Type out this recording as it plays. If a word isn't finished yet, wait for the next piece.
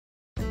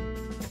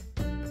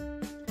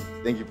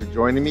Thank you for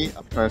joining me.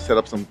 I'm trying to set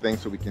up some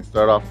things so we can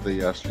start off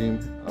the stream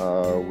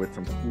with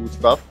some cool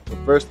stuff. But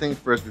first things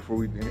first, before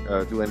we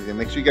do anything,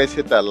 make sure you guys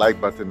hit that like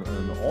button.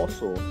 And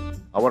also,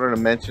 I wanted to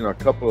mention a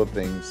couple of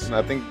things.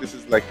 I think this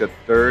is like the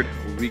third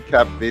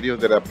recap video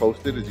that I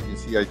posted. As you can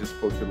see, I just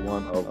posted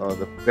one of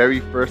the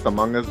very first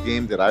Among Us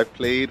game that I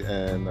played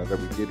and that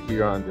we did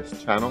here on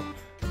this channel.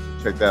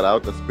 Check that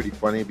out. That's pretty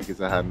funny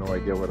because I had no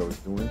idea what I was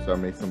doing, so I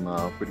made some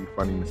pretty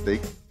funny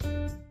mistakes.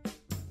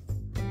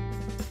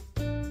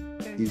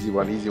 Easy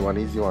one, easy one,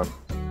 easy one.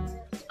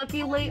 If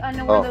you late, I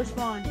know where those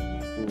spawn.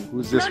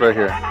 Who's this right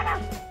here?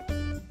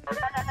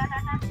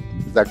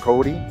 Is that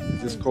Cody?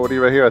 Is this Cody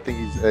right here? I think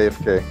he's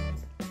AFK.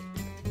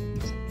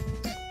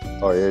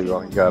 Oh, there you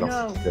go. You got him.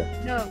 No,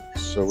 okay. no.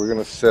 So we're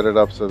gonna set it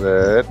up so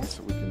that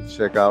we can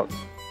check out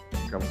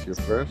who comes here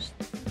first.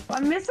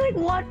 I'm missing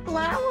one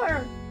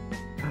flower.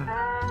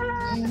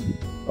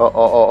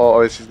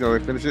 Oh, is she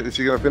gonna finish it? Is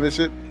she gonna finish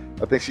it?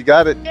 I think she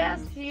got it. Yes,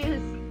 she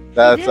is.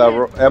 That's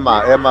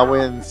Emma. Emma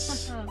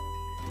wins.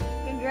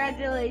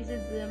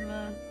 Congratulations,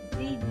 Emma.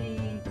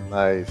 GG.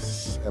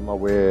 Nice. Emma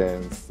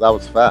wins. That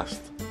was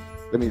fast.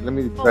 Let me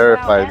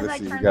verify. Wow. Let's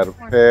see. We got a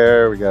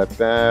pair. We got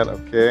that.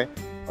 Okay.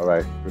 All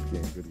right. Good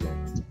game. Good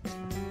game.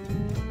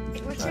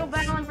 We're still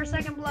battling for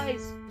second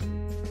place.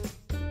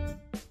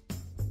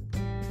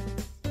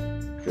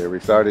 Okay, we're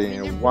starting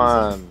in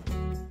 1,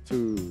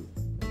 2,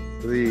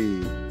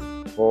 3,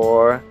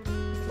 4,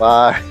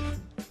 5,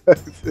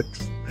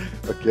 6.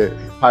 Okay,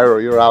 Pyro,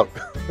 you're out.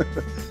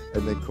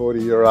 And then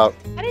Cody, you're out.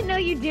 I didn't know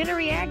you did a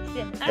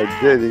reaction. I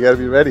did. You gotta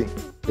be ready.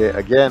 Okay,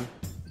 again.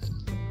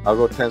 I'll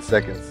go 10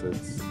 seconds.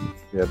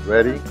 Get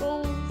ready. You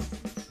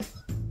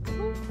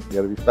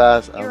gotta be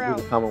fast. I'll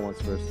do the common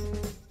ones first.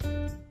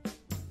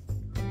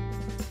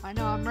 I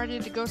know. I'm ready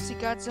to go see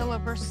Godzilla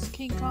versus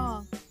King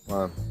Kong.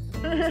 1,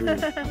 My 2,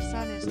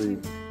 son is 3,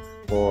 too.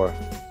 4,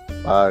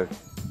 5,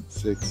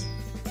 6,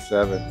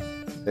 7,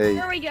 8.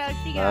 There we go.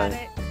 She got 9.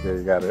 it. Okay,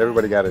 you got it.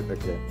 Everybody got it.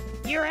 Okay.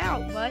 You're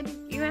out, bud.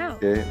 You're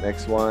out. Okay,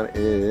 next one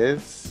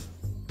is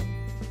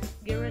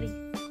Get ready.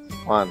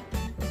 1,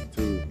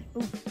 2,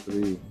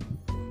 3,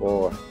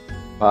 4,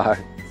 5,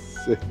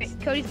 6.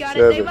 Cody's got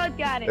 7, it. They both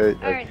got it. 8.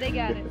 All right, they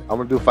got it. I'm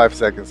gonna do 5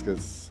 seconds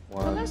because Go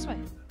 1, this way.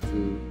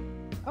 2,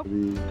 Oh.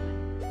 3,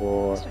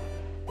 4,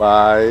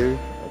 5. Okay,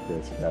 so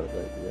you got it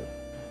right here.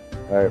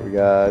 All right, we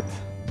got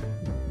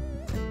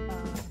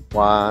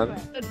 1,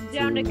 So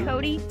down to 2,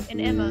 Cody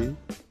and Emma.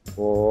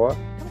 4,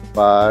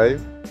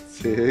 5,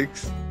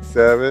 6,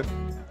 7,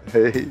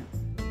 8,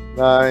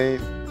 9.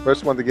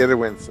 First one to get it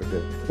wins.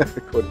 Okay,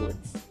 Cody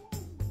wins.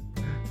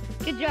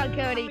 Good job,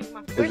 Cody. Is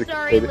We're it-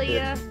 sorry, it-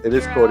 Leah. It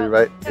is You're Cody, out.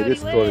 right? It Cody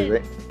is Cody,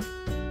 wins.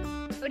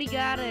 right? Cody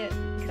got it.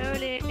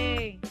 Cody.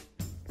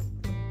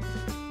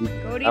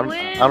 Cody I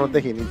wins. don't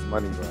think he needs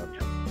money, bro.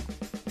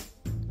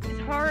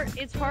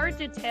 It's hard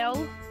to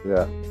tell.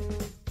 Yeah.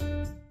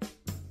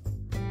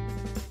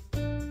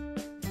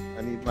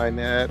 I need my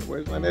net.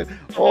 Where's my net?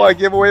 Oh, I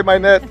gave away my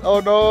net. Oh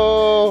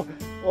no.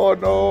 Oh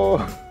no.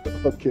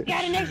 Okay.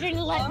 Got an extra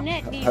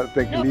net,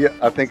 dude.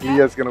 I think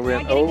Leah's gonna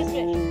win.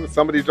 Oh,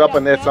 somebody drop a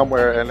net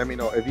somewhere and let me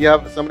know. If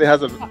somebody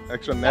has an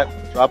extra net,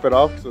 drop it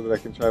off so that I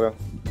can try to.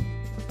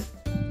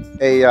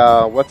 Hey,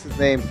 what's his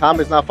name? Tom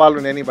is not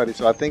following anybody,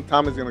 so I think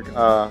Tom is gonna.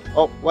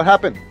 Oh, what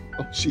happened?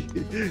 Oh, she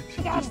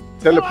just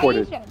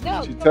teleported.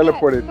 She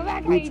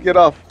teleported. Please get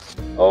off.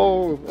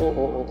 Oh.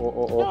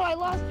 No, I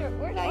lost her.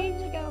 Where'd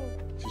Aisha go?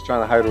 She's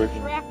trying to hide away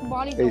from me.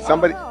 Hey,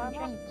 somebody.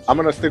 I'm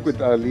gonna stick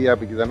with Leah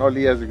because I know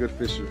Leah is a good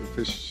fishing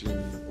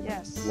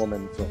Yes.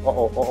 woman. So,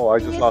 oh, I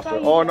just lost her.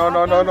 Oh no.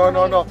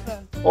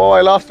 Oh, I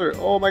lost her.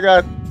 Oh my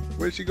God.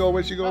 Where'd she go?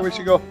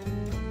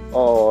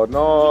 Oh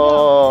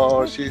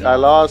no. I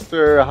lost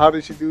her. How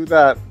did she do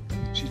that?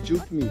 She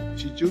juked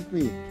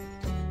me.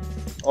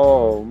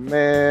 Oh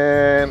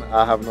man.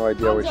 I have no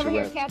idea where she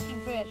went.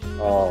 Catching fish.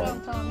 Oh.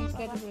 I'm telling he's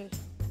catching fish.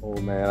 Oh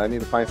man. I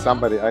need to find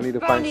somebody.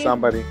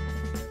 Somebody's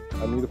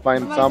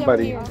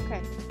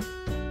Okay.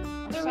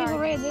 They're moving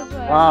right this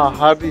way. Wow,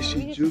 how did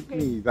she juke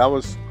me? That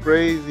was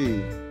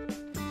crazy.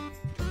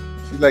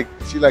 She like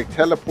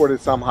teleported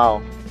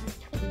somehow.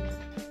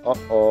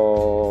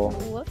 Uh-oh.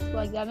 Looks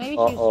like that. Maybe she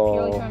was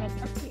purely trying to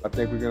trick you. I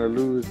think we're gonna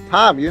lose.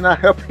 Tom, you're not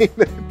helping.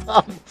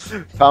 Tom is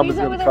He's over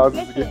gonna there cause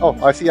us fishing. again. Oh,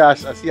 I see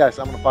Ash. I'm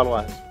gonna follow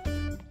Ash.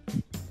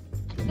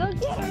 Go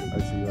get her. I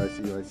see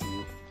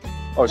you.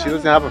 Oh, she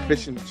doesn't have a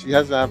fishing. She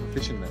has to have a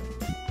fishing net.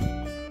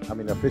 I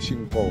mean a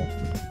fishing pole.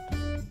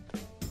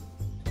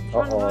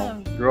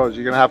 Uh-oh. Girls,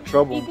 you're gonna have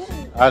trouble.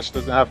 Ash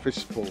doesn't have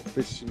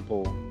fishing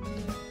pole.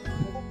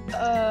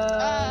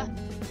 I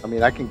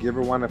mean, I can give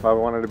her one if I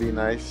want her to be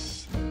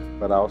nice,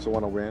 but I also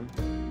want to win.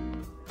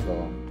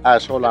 So,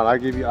 Ash, hold on. I'll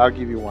give you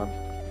one.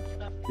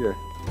 Here.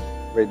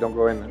 Wait, don't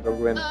go in. Here.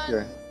 Wait.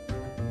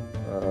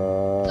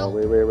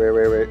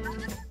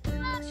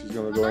 She's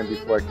gonna go in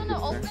before I can get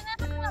her.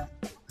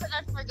 Because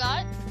I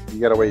forgot. You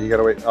gotta wait.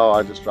 Oh,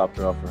 I just dropped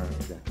her off for her.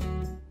 Okay.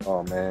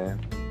 Oh man,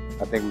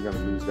 I think we're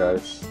gonna lose,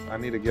 guys. I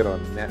need to get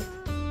on net.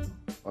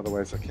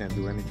 Otherwise, I can't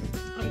do anything.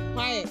 I'm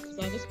quiet because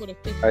I just just for the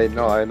fish. I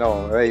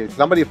know. Hey,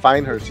 somebody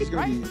find her. She's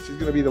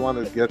gonna be the one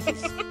that gets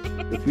us.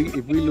 If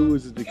we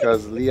lose, it's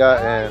because Leah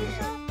and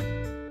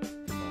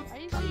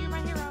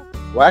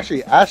well,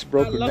 actually, Ash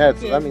broke her net.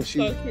 So that means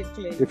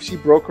if she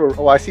broke her.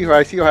 Oh, I see her.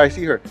 I see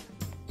her.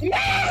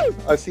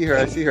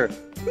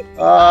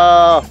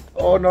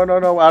 Oh no.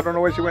 I don't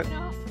know where she went.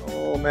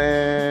 Oh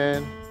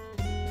man.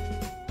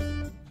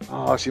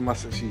 Oh, she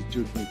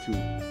juked me too.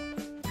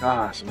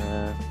 Gosh,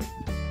 man.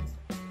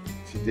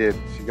 She did.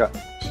 She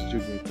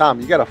juked me.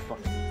 Tom, you gotta.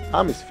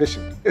 Tom is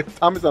fishing.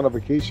 Tom is on a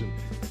vacation.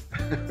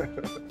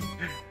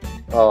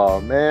 Oh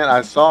man,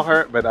 I saw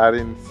her, but I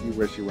didn't see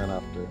where she went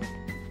after.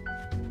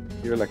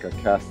 You're like a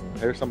casting. I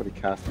hear somebody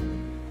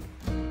casting.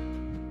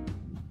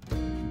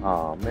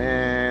 Oh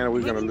man,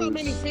 we're gonna lose. Not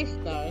many fish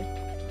though.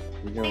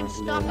 We're gonna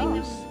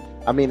lose.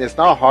 I mean, it's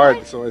not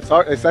hard. So it's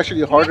hard. It's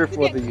actually harder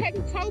for the.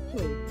 10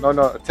 total.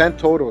 No, 10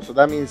 total. So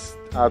that means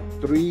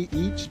 3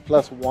 each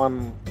plus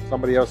 1.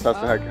 Somebody else has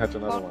to catch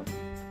another one.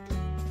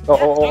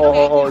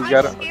 Oh! You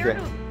got it. Okay.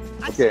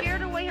 I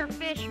scared away her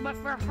fish, but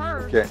for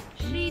her, okay.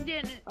 It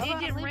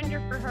didn't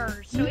render for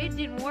her, so it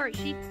didn't work.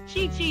 She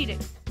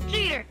cheated.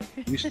 Cheater.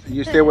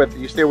 You stay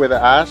with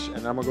Ash,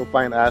 and I'm gonna go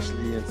find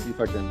Ashley and see if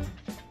I can.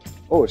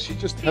 Oh, she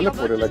just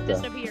teleported like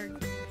that.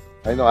 Disappeared.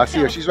 I know. I see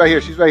her. She's right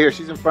here. She's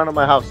in front of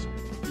my house.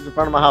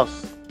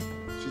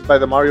 She's by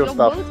the Mario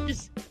stuff.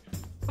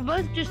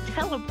 Both just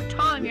teleport.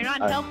 Tom, you're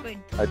not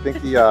helping. I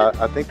think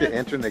the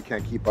internet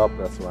can't keep up.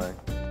 That's why.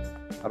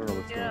 I don't know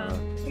what's going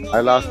on. I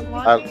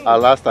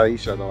lost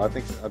Aisha though. I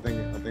think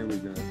we're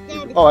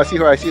gonna. Oh, I see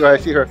her. Okay. I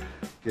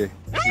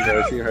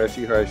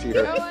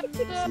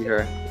see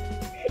her.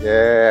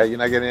 Yeah, you're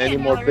not getting any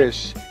more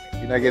fish.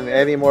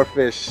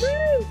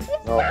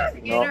 No.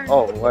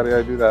 Oh, why did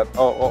I do that?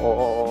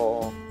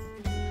 Oh.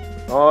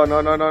 Oh,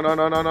 no.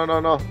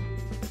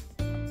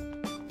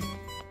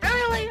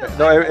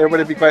 No,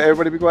 everybody be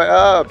quiet.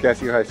 Oh, okay, I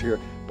see her.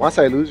 Once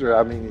I lose her,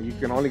 I mean, you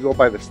can only go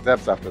by the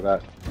steps after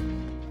that.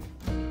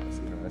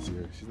 I see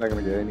her. She's not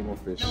going to get any more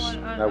fish.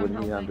 Not with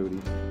me on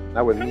duty.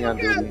 No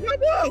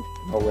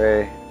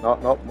way.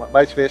 No.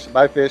 Bye, fish.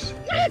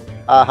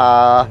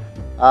 Aha.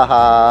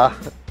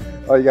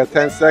 Oh, you got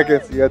 10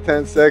 seconds.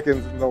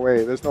 No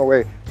way. There's no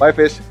way. Bye,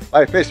 fish.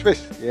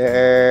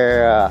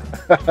 Yeah.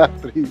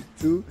 3,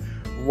 2,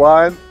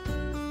 1.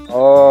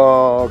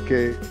 Oh,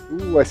 okay.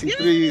 Ooh, I see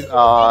 3.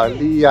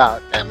 Leah.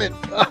 Damn it.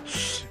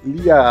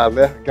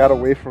 Leah got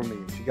away from me.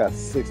 She got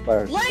 6 by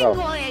herself.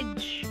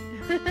 Language.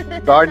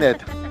 Darn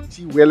it.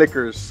 Gee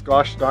willikers.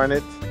 Gosh darn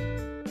it.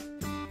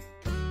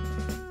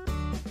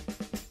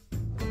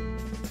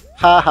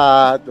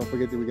 Haha. Don't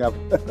forget that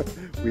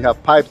we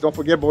have pipes. Don't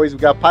forget, boys, we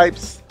got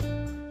pipes.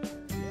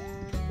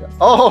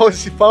 Oh,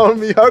 she found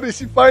me. How did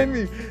she find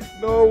me?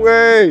 No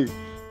way.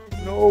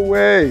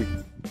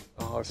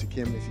 Oh, she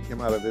came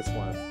out of this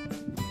one.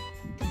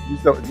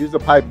 Use the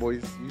pipe,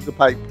 boys. Use the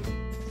pipe.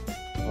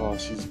 Oh,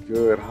 she's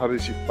good. How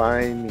did she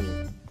find me?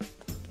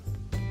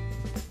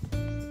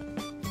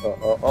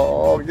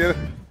 Get it.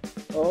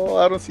 Oh,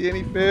 I don't see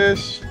any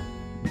fish.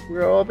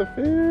 Where are all the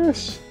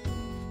fish?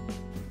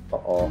 I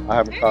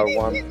haven't caught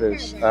one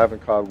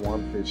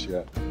fish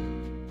yet.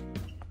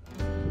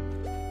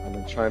 I've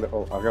been trying to.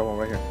 Oh, I got one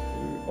right here.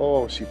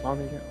 Oh, she found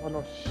me again. Oh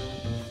no.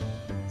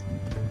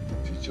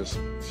 She just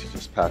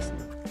passed me.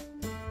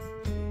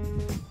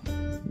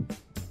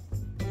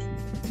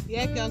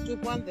 Yeah, can't do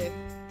one there.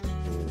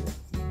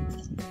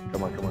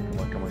 Come on.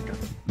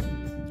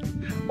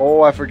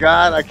 Oh, I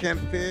forgot. I can't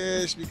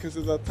fish because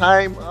of the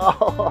time.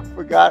 Oh, I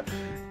forgot.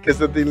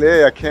 Because of the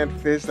delay, I can't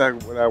fish that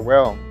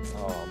well.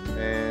 Oh,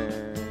 man.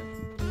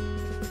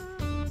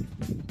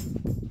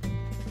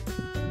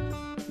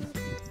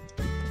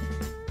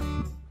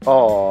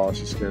 Oh,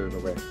 she scared it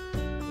away.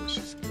 Oh,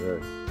 she's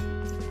good.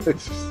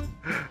 It's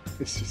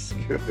just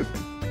good.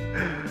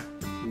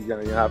 You're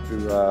gonna have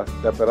to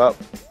step it up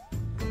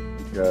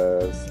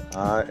because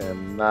I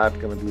am not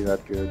gonna be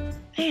that good.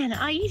 Man,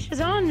 Aisha's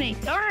on me.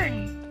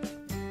 Darn.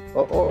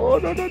 Oh,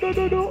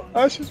 no.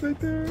 Ash is right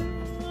there.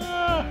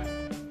 Ah.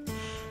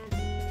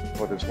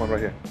 Oh, there's one right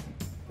here.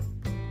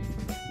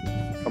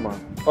 Come on.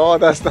 Oh,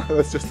 that's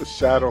just a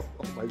shadow.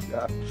 Oh my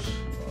god.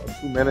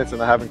 2 minutes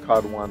and I haven't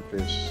caught one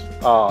fish.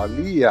 Oh,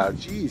 Leah,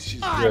 jeez,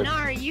 she's good. Oh,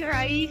 no, you're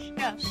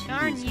Aisha.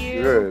 Darn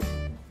you. Good.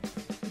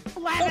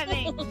 Laugh at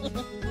me.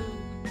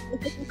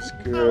 She's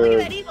Oh, look at good.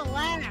 that evil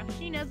laugh.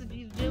 She knows what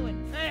she's doing.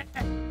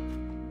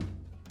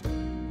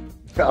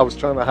 I was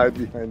trying to hide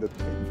behind the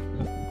thing.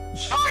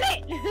 Darn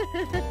it!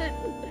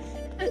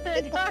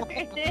 Darn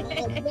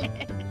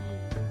it!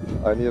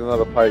 I need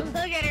another pipe. Look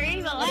at her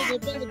evil laugh.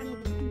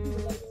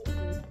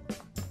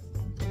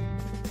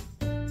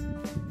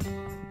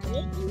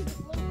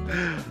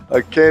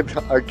 I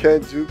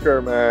can't juke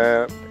her,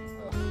 man.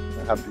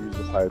 I have to use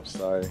the pipes.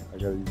 I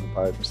gotta use the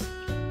pipes.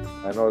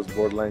 I know it's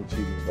borderline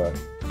cheating, but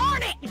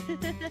Darn it!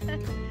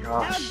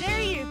 gosh, How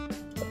dare you!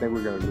 I think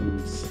we're gonna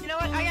lose. You know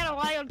what? I got a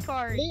wild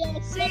card.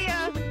 See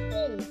ya! I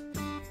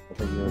think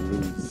we're gonna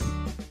lose.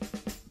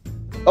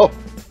 Oh,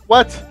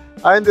 what?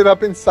 I ended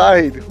up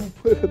inside. Who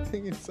put a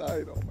thing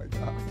inside? Oh my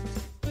god.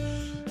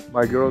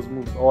 My girls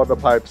moved all the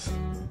pipes.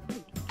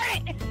 She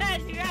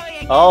got me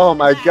again. Oh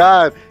my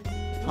god.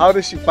 How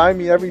does she find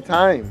me every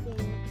time?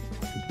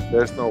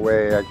 There's no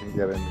way I can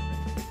get anything.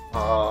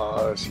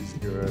 Oh, she's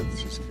good.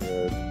 She's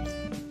good.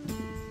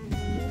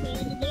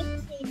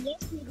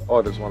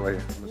 Oh, there's one right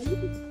here.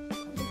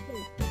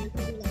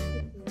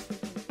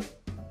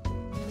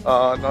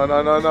 Oh,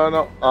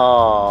 no.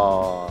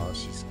 Oh,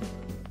 she's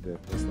good.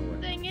 There's no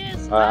way. Thing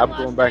is, I'm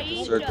lost going back to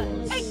Aisha.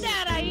 circles. Take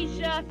that,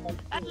 Aisha.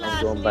 I lost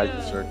I'm going back to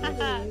you. circles.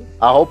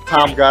 I hope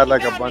Tom got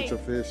like a Got bunch me.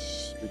 of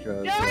fish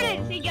because Darn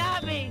it, she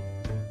got me.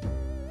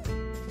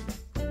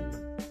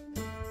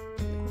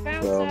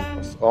 Found well, some.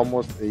 it's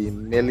almost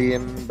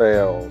 1,000,000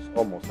 bells.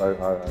 Almost. I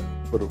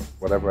put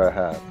whatever I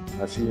have.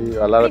 I see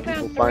a lot We of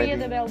people found 3 of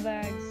the finding. bell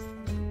bags.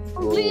 Oh,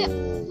 Leah,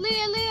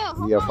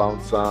 hold Leah on.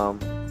 found some.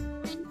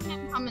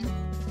 I'm coming.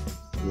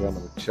 Yeah, I'm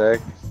gonna check.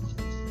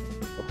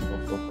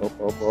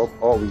 Up.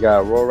 Oh, we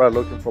got Aurora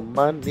looking for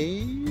money.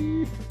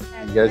 You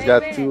guys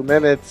got 2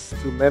 minutes.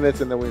 2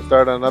 minutes, and then we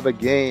start another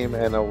game.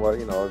 And well,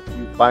 you know, if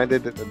you find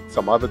it at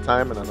some other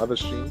time in another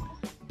stream,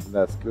 then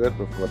that's good.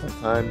 But for the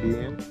time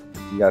being,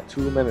 you got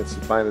 2 minutes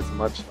to find as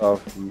much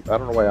of the. I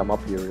don't know why I'm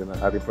up here. And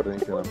I didn't put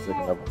anything on the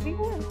second level.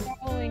 People are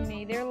following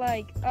me. They're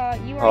like,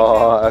 you Oh, already found 4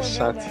 bell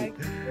Ashanti.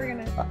 bags. We're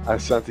gonna.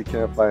 Ashanti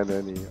can't find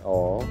any.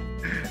 Oh,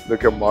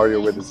 look at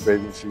Mario with his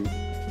bathing suit.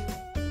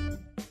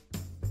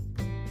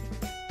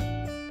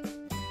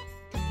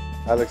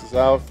 Alex is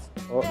out.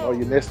 Oh, no,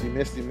 you missed. I'm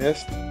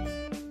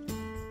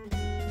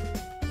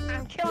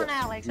killing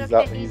Alex. He's Okay,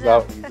 out. He's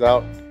out. He's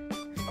out.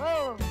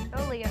 Oh,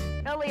 no Leah.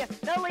 No Leah.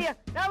 No Leah.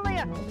 No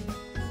Leah.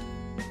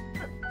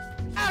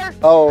 Got her.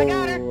 Oh, I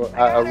got her. I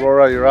got her.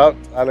 Aurora, you're out.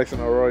 Alex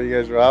and Aurora, you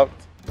guys are out.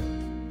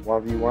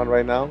 1v1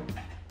 right now.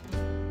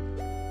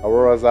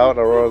 Aurora's out.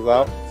 Aurora's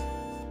out.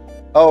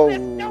 Oh, you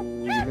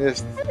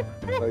missed.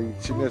 Oh,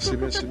 she missed.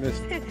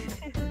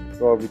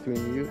 Go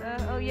between you.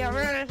 Oh yeah,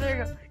 we're in a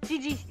circle.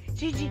 GG.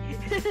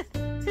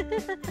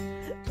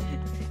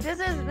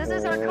 This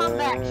is her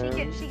comeback. She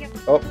can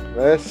Oh,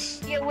 miss.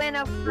 get win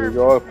up. Here we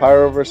go.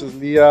 Pyro versus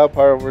Leah.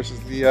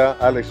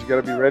 Alex, you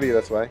gotta be ready.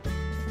 That's why.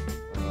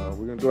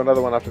 We're gonna do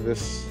another one after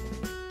this.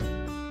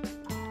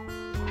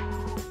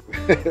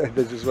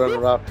 They're just running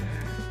around.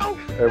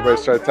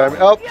 Everybody's trying to time me.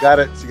 Oh, got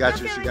it. She got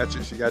you.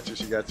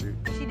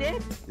 She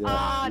did?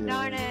 Yeah, Oh,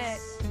 darn it.